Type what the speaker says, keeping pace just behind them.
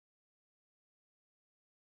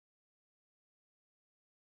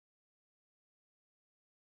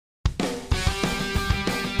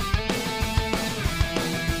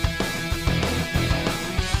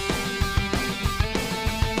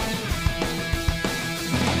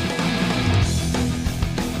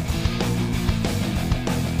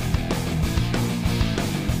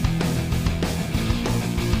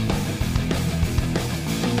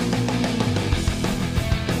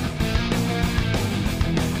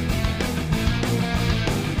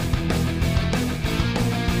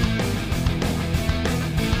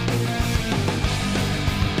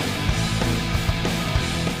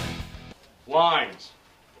Lines.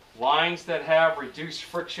 Lines that have reduced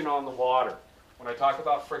friction on the water. When I talk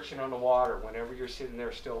about friction on the water, whenever you're sitting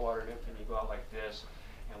there stillwater nymphing, you go out like this,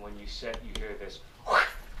 and when you set, you hear this.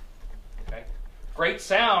 Okay? Great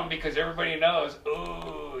sound because everybody knows,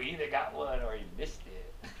 ooh, you either got one or you missed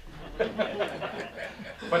it.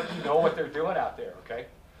 But you know what they're doing out there, okay?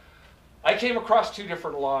 I came across two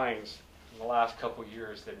different lines in the last couple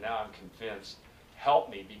years that now I'm convinced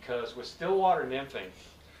help me, because with stillwater nymphing,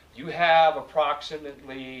 you have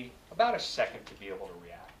approximately about a second to be able to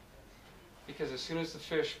react. Because as soon as the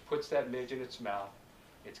fish puts that midge in its mouth,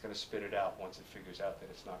 it's going to spit it out once it figures out that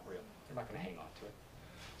it's not real. They're not going to hang on to it.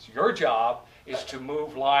 So your job is to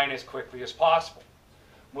move line as quickly as possible.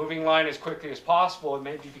 Moving line as quickly as possible, it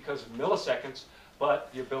may be because of milliseconds,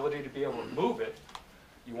 but the ability to be able to move it,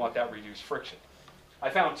 you want that reduced friction. I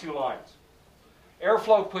found two lines.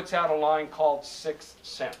 Airflow puts out a line called 6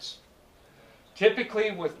 cents.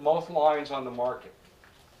 Typically, with most lines on the market,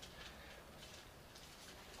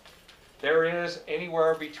 there is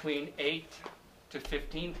anywhere between 8 to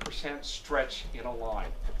 15% stretch in a line.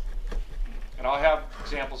 And I'll have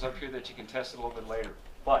examples up here that you can test a little bit later.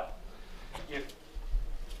 But what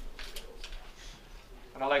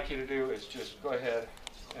I'd like you to do is just go ahead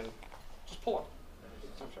and just pull it.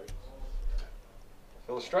 I'm sorry.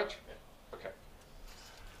 Feel the stretch? Okay.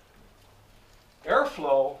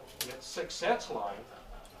 Airflow in its 6 cents line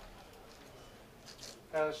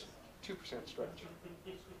has 2% stretch.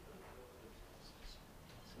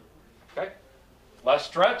 Okay? Less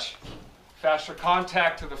stretch, faster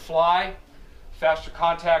contact to the fly, faster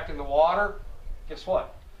contact in the water. Guess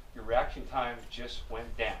what? Your reaction time just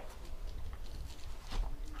went down.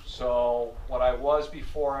 So what I was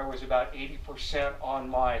before, I was about 80% on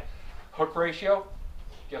my hook ratio.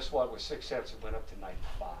 Guess what? With 6 cents, it went up to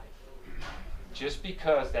 95. Just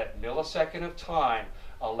because that millisecond of time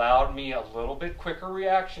allowed me a little bit quicker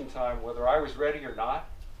reaction time, whether I was ready or not,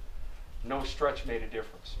 no stretch made a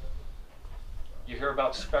difference. You hear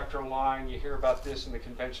about spectral line, you hear about this in the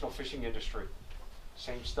conventional fishing industry.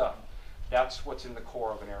 Same stuff. That's what's in the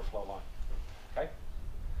core of an airflow line. Okay?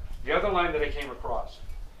 The other line that I came across,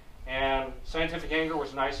 and Scientific Angler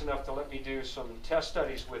was nice enough to let me do some test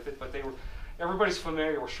studies with it, but everybody's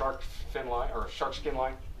familiar with shark fin line or shark skin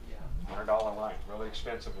line. $100 line, really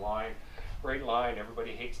expensive line, great line.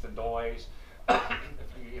 Everybody hates the noise.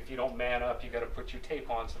 If you don't man up, you got to put your tape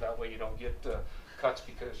on so that way you don't get cuts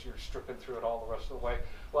because you're stripping through it all the rest of the way.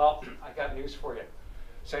 Well, I got news for you.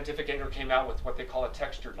 Scientific Angler came out with what they call a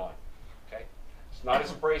textured line. Okay, it's not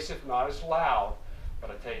as abrasive, not as loud, but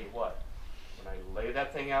I tell you what, when I lay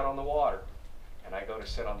that thing out on the water and I go to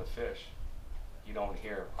sit on the fish, you don't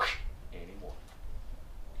hear anymore.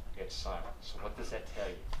 It's silent. So what does that tell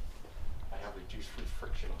you? I have reduced free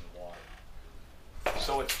friction on the water.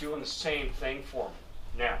 So it's doing the same thing for me.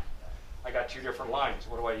 Now, I got two different lines.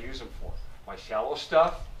 What do I use them for? My shallow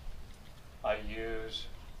stuff, I use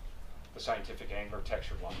the Scientific Angler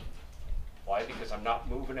textured line. Why? Because I'm not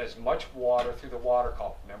moving as much water through the water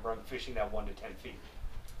column. Remember, I'm fishing that 1 to 10 feet.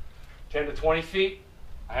 10 to 20 feet,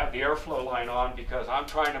 I have the airflow line on because I'm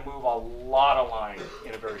trying to move a lot of line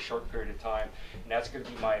in a very short period of time, and that's going to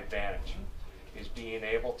be my advantage, is being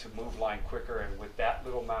able to move line quicker, and with that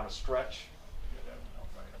little amount of stretch.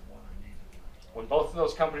 When both of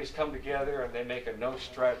those companies come together and they make a no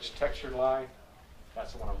stretch textured line,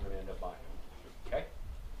 that's the one I'm going to end up buying. Okay?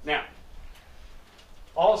 Now,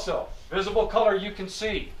 also, visible color you can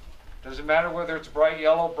see. Doesn't matter whether it's bright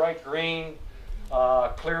yellow, bright green,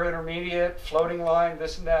 clear intermediate, floating line,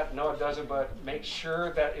 this and that. No, it doesn't, but make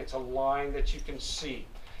sure that it's a line that you can see.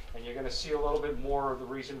 And you're going to see a little bit more of the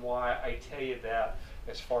reason why I tell you that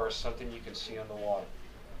as far as something you can see on the water.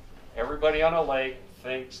 Everybody on a lake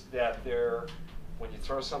thinks that when you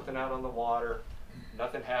throw something out on the water,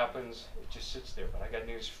 nothing happens, it just sits there. But I got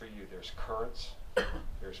news for you. There's currents,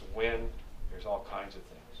 there's wind, there's all kinds of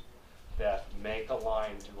things that make a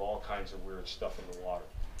line do all kinds of weird stuff in the water.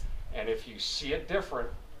 And if you see it different,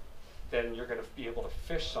 then you're going to be able to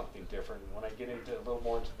fish something different. And when I get into a little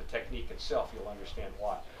more into the technique itself, you'll understand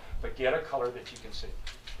why. But get a color that you can see.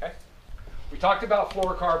 Okay? We talked about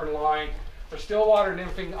fluorocarbon line. For stillwater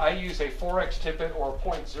nymphing, I use a 4X tippet or a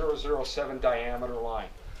 .007 diameter line.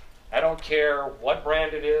 I don't care what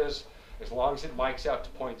brand it is, as long as it mics out to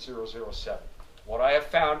 .007. What I have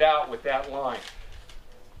found out with that line,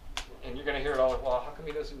 and you're going to hear it all, well, how come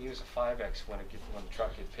he doesn't use a 5X when the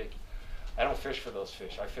truck gets picky? I don't fish for those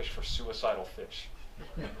fish. I fish for suicidal fish.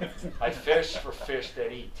 I fish for fish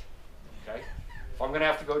that eat. Okay? If I'm going to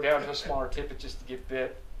have to go down to a smaller tippet just to get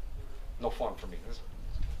bit, no fun for me.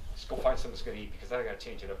 Let's go find something that's going to eat because then I got to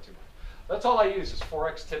change it up too much. That's all I use is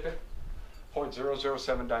 4X tippet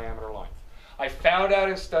 0.007 diameter line. I found out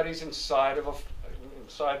in studies inside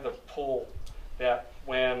the pool that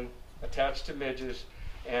when attached to midges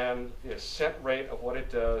and the ascent rate of what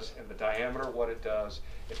it does and the diameter of what it does,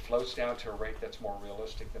 it floats down to a rate that's more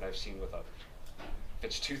realistic than I've seen with others. If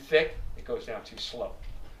it's too thick, it goes down too slow.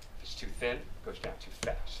 If it's too thin, it goes down too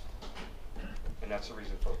fast. And that's the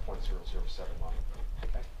reason for the 0.007 line.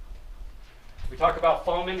 Okay? We talk about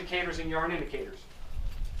foam indicators and yarn indicators.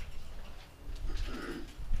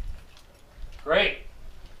 Great.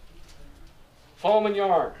 Foam and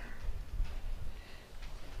yarn.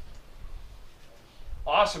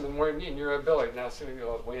 Awesome in your ability. Now, some of you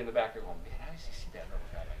are way in the back are going, man, how does he see that little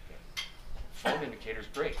guy like that? Foam indicator is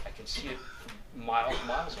great. I can see it from miles and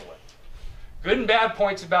miles away. Good and bad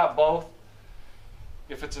points about both.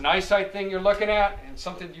 If it's an eyesight thing you're looking at and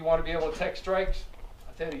something you want to be able to take strikes,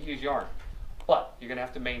 I tell you to use yarn. But you're going to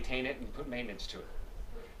have to maintain it and put maintenance to it.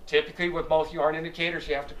 Typically with most yarn indicators,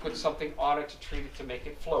 you have to put something on it to treat it to make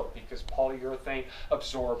it float because polyurethane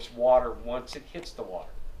absorbs water once it hits the water.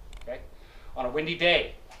 Okay? On a windy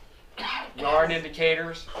day, yarn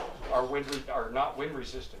indicators are not wind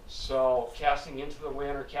resistant. So casting into the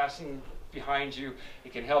wind or casting behind you,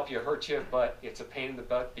 it can help you, hurt you, but it's a pain in the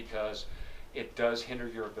butt because it does hinder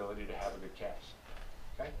your ability to have a good cast.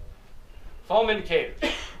 Okay? Foam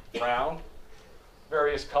indicators, brown,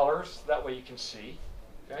 various colors, that way you can see.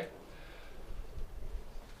 Okay?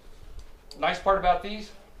 Nice part about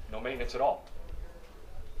these, no maintenance at all.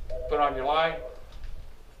 Put on your line,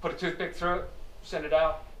 put a toothpick through it, send it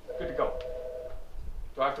out, good to go.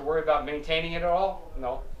 Do I have to worry about maintaining it at all?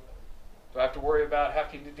 No. Do I have to worry about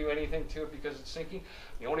having to do anything to it because it's sinking?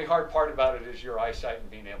 The only hard part about it is your eyesight and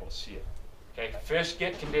being able to see it. Okay, fish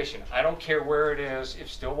get conditioned. I don't care where it is. If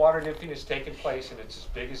stillwater nymphing is taking place and it's as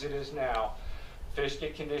big as it is now, fish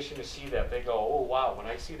get conditioned to see that. They go, oh wow, when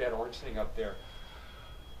I see that orange thing up there,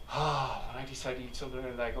 oh, when I decide to eat something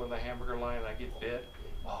and I go in the hamburger line and I get bit,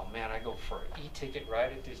 oh man, I go for an e-ticket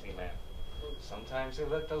ride at Disneyland. Sometimes they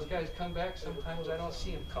let those guys come back, sometimes I don't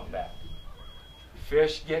see them come back.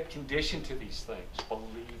 Fish get conditioned to these things,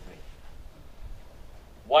 believe me.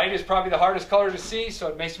 White is probably the hardest color to see, so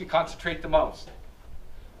it makes me concentrate the most.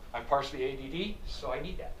 I'm partially ADD, so I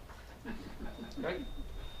need that. Okay?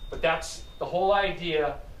 But that's the whole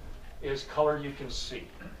idea, is color you can see.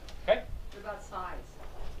 Okay? What about size?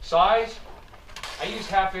 Size, I use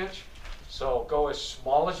 1/2 inch, so go as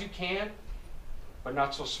small as you can, but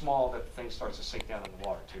not so small that the thing starts to sink down in the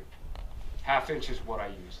water too. 1/2 inch is what I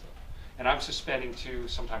use though. And I'm suspending 2,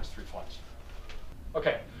 sometimes 3 flies.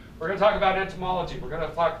 Okay, we're going to talk about entomology. We're going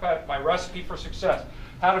to talk about my recipe for success,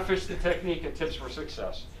 how to fish the technique and tips for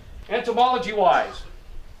success. Entomology-wise,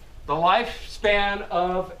 the lifespan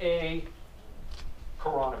of a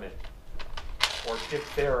chironomid, or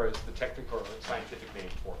diphthera is the technical or scientific name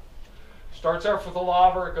for it. Starts out with a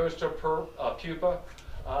larva, it goes to a pupa,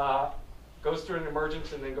 goes through an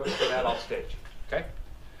emergence, and then goes to an adult stage. Okay?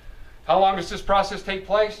 How long does this process take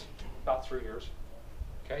place? About 3 years.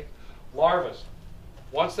 Okay? Larvas.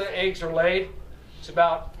 Once the eggs are laid, it's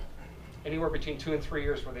about anywhere between 2 and 3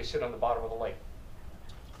 years where they sit on the bottom of the lake.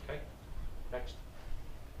 Okay? Next.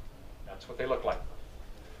 That's what they look like.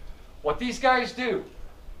 What these guys do,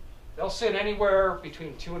 they'll sit anywhere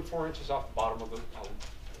between 2 and 4 inches off the bottom of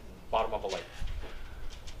a lake.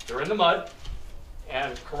 They're in the mud,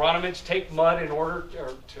 and chironomids take mud in order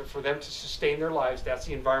for them to sustain their lives. That's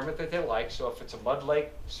the environment that they like. So if it's a mud lake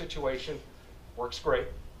situation, works great.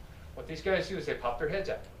 What these guys do is they pop their heads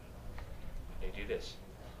out. They do this.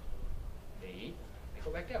 They eat, they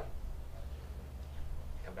go back down.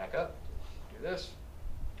 Come back up, do this,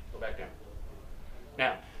 go back down.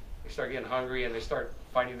 Now, they start getting hungry and they start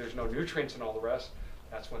finding there's no nutrients and all the rest.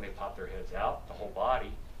 That's when they pop their heads out, the whole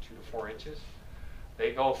body, 2 to 4 inches.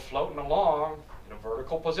 They go floating along in a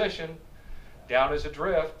vertical position, down as a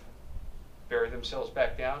drift, bury themselves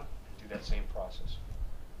back down, and do that same process.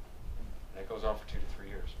 And that goes on for 2 to 3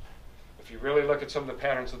 years. If you really look at some of the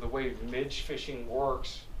patterns of the way midge fishing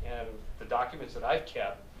works and the documents that I've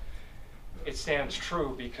kept, it stands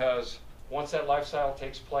true because once that lifestyle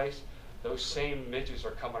takes place, those same midges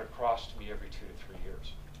are coming across to me every 2 to 3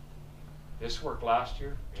 years. This worked last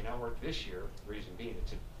year, may not work this year, reason being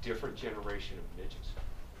it's a different generation of midges.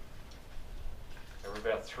 Every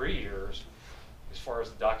about 3 years, as far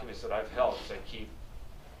as the documents that I've held, is I keep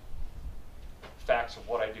facts of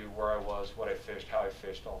what I do, where I was, what I fished, how I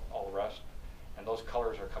fished, all the rest. And those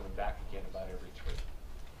colors are coming back again about every 3.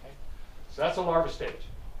 Okay? So that's a larva stage.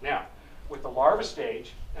 Now, with the larva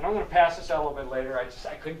stage, and I'm going to pass this out a little bit later,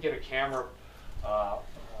 I couldn't get a camera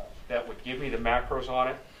that would give me the macros on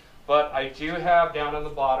it. But I do have down on the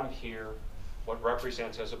bottom here what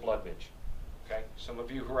represents as a blood midge. Okay? Some of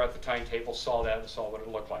you who were at the time table saw that and saw what it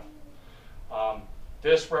looked like.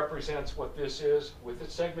 This represents what this is with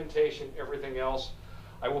its segmentation, everything else.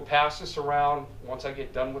 I will pass this around once I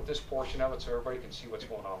get done with this portion of it so everybody can see what's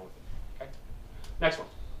going on with it. Okay? Next one.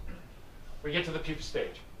 We get to the pupa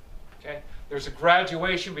stage. Okay? There's a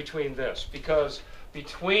graduation between this because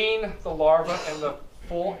between the larva and the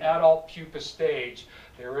full adult pupa stage,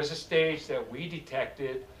 there is a stage that we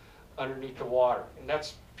detected underneath the water. And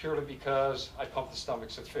that's purely because I pump the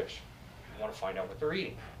stomachs of fish. I want to find out what they're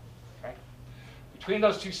eating. Okay? Between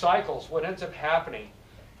those two cycles, what ends up happening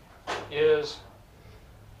is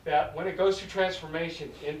that when it goes through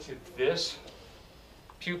transformation into this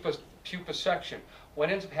pupa section, what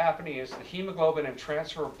ends up happening is the hemoglobin and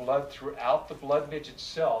transfer of blood throughout the blood midge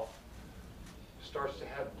itself starts to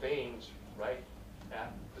have veins right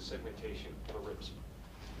at the segmentation of the ribs.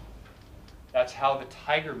 That's how the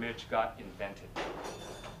tiger midge got invented,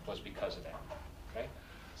 was because of that. Okay?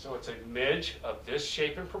 So it's a midge of this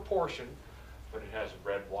shape and proportion, but it has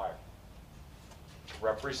red wire to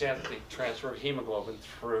represent the transfer of hemoglobin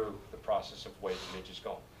through the process of the way the midge is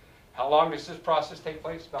going. How long does this process take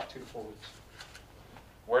place? About 2 to 4 weeks.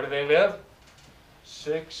 Where do they live?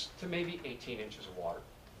 6 to maybe 18 inches of water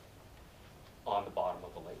on the bottom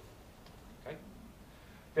of the lake. Okay?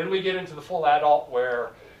 Then we get into the full adult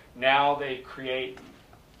where now they create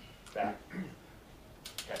that.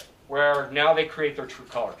 Okay. Where now they create their true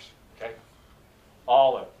colors. Okay?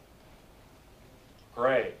 Olive,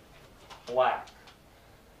 gray, black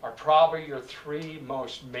are probably your 3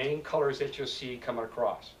 most main colors that you'll see coming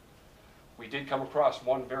across. We did come across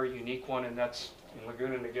one very unique one, and that's in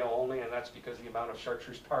Laguna Niguel only, and that's because of the amount of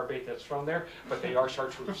chartreuse power bait that's from there, but they are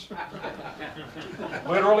chartreuse.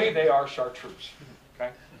 Literally, they are chartreuse. Okay?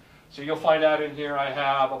 So you'll find out in here I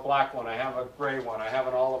have a black one, I have a gray one, I have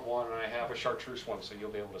an olive one, and I have a chartreuse one, so you'll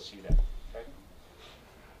be able to see that. Okay?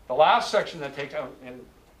 The last section that takes out, and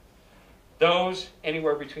those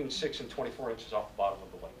anywhere between 6 and 24 inches off the bottom of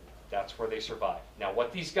the lake. That's where they survive. Now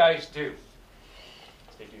what these guys do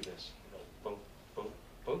is they do this. They go boom, boom,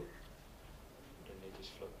 boom. And then they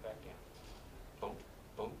just float back down. Boom,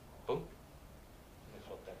 boom, boom. And they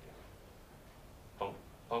float back down. Boom,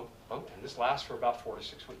 boom, boom. And this lasts for about 4 to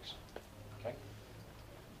 6 weeks. Okay?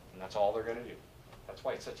 And that's all they're going to do. That's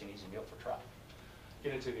why it's such an easy meal for trout.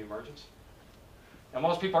 Get into the emergence. Now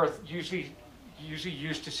most people are usually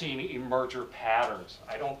used to seeing emerger patterns.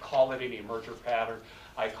 I don't call it an emerger pattern.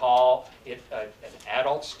 I call it an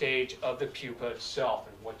adult stage of the pupa itself.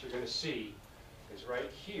 And what you're going to see is right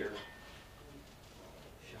here,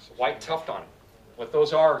 there's a white tuft on it. What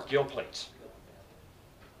those are gill plates.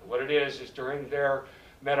 And what it is during their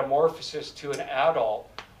metamorphosis to an adult,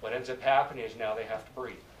 what ends up happening is now they have to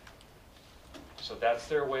breathe. So that's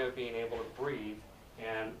their way of being able to breathe,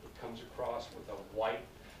 and it comes across with a white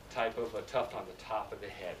type of a tuft on the top of the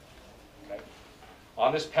head. Okay?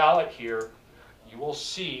 On this palette here, you will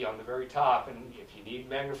see on the very top, and if you need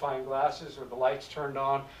magnifying glasses or the lights turned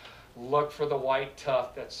on, look for the white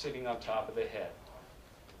tuft that's sitting on top of the head,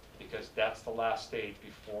 because that's the last stage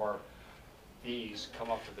before these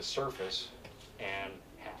come up to the surface and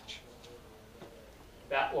hatch.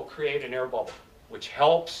 That will create an air bubble, which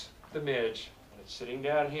helps the midge. When it's sitting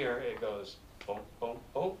down here, it goes boom, boom,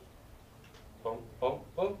 boom. Boom, boom,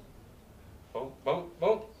 boom, boom, boom,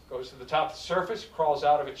 boom. Goes to the top of the surface, crawls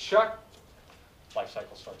out of its shuck. Life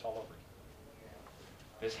cycle starts all over again.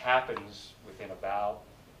 This happens within about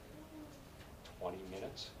 20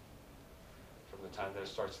 minutes from the time that it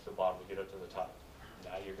starts at the bottom to get up to the top.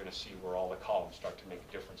 Now you're going to see where all the columns start to make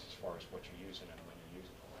a difference as far as what you're using and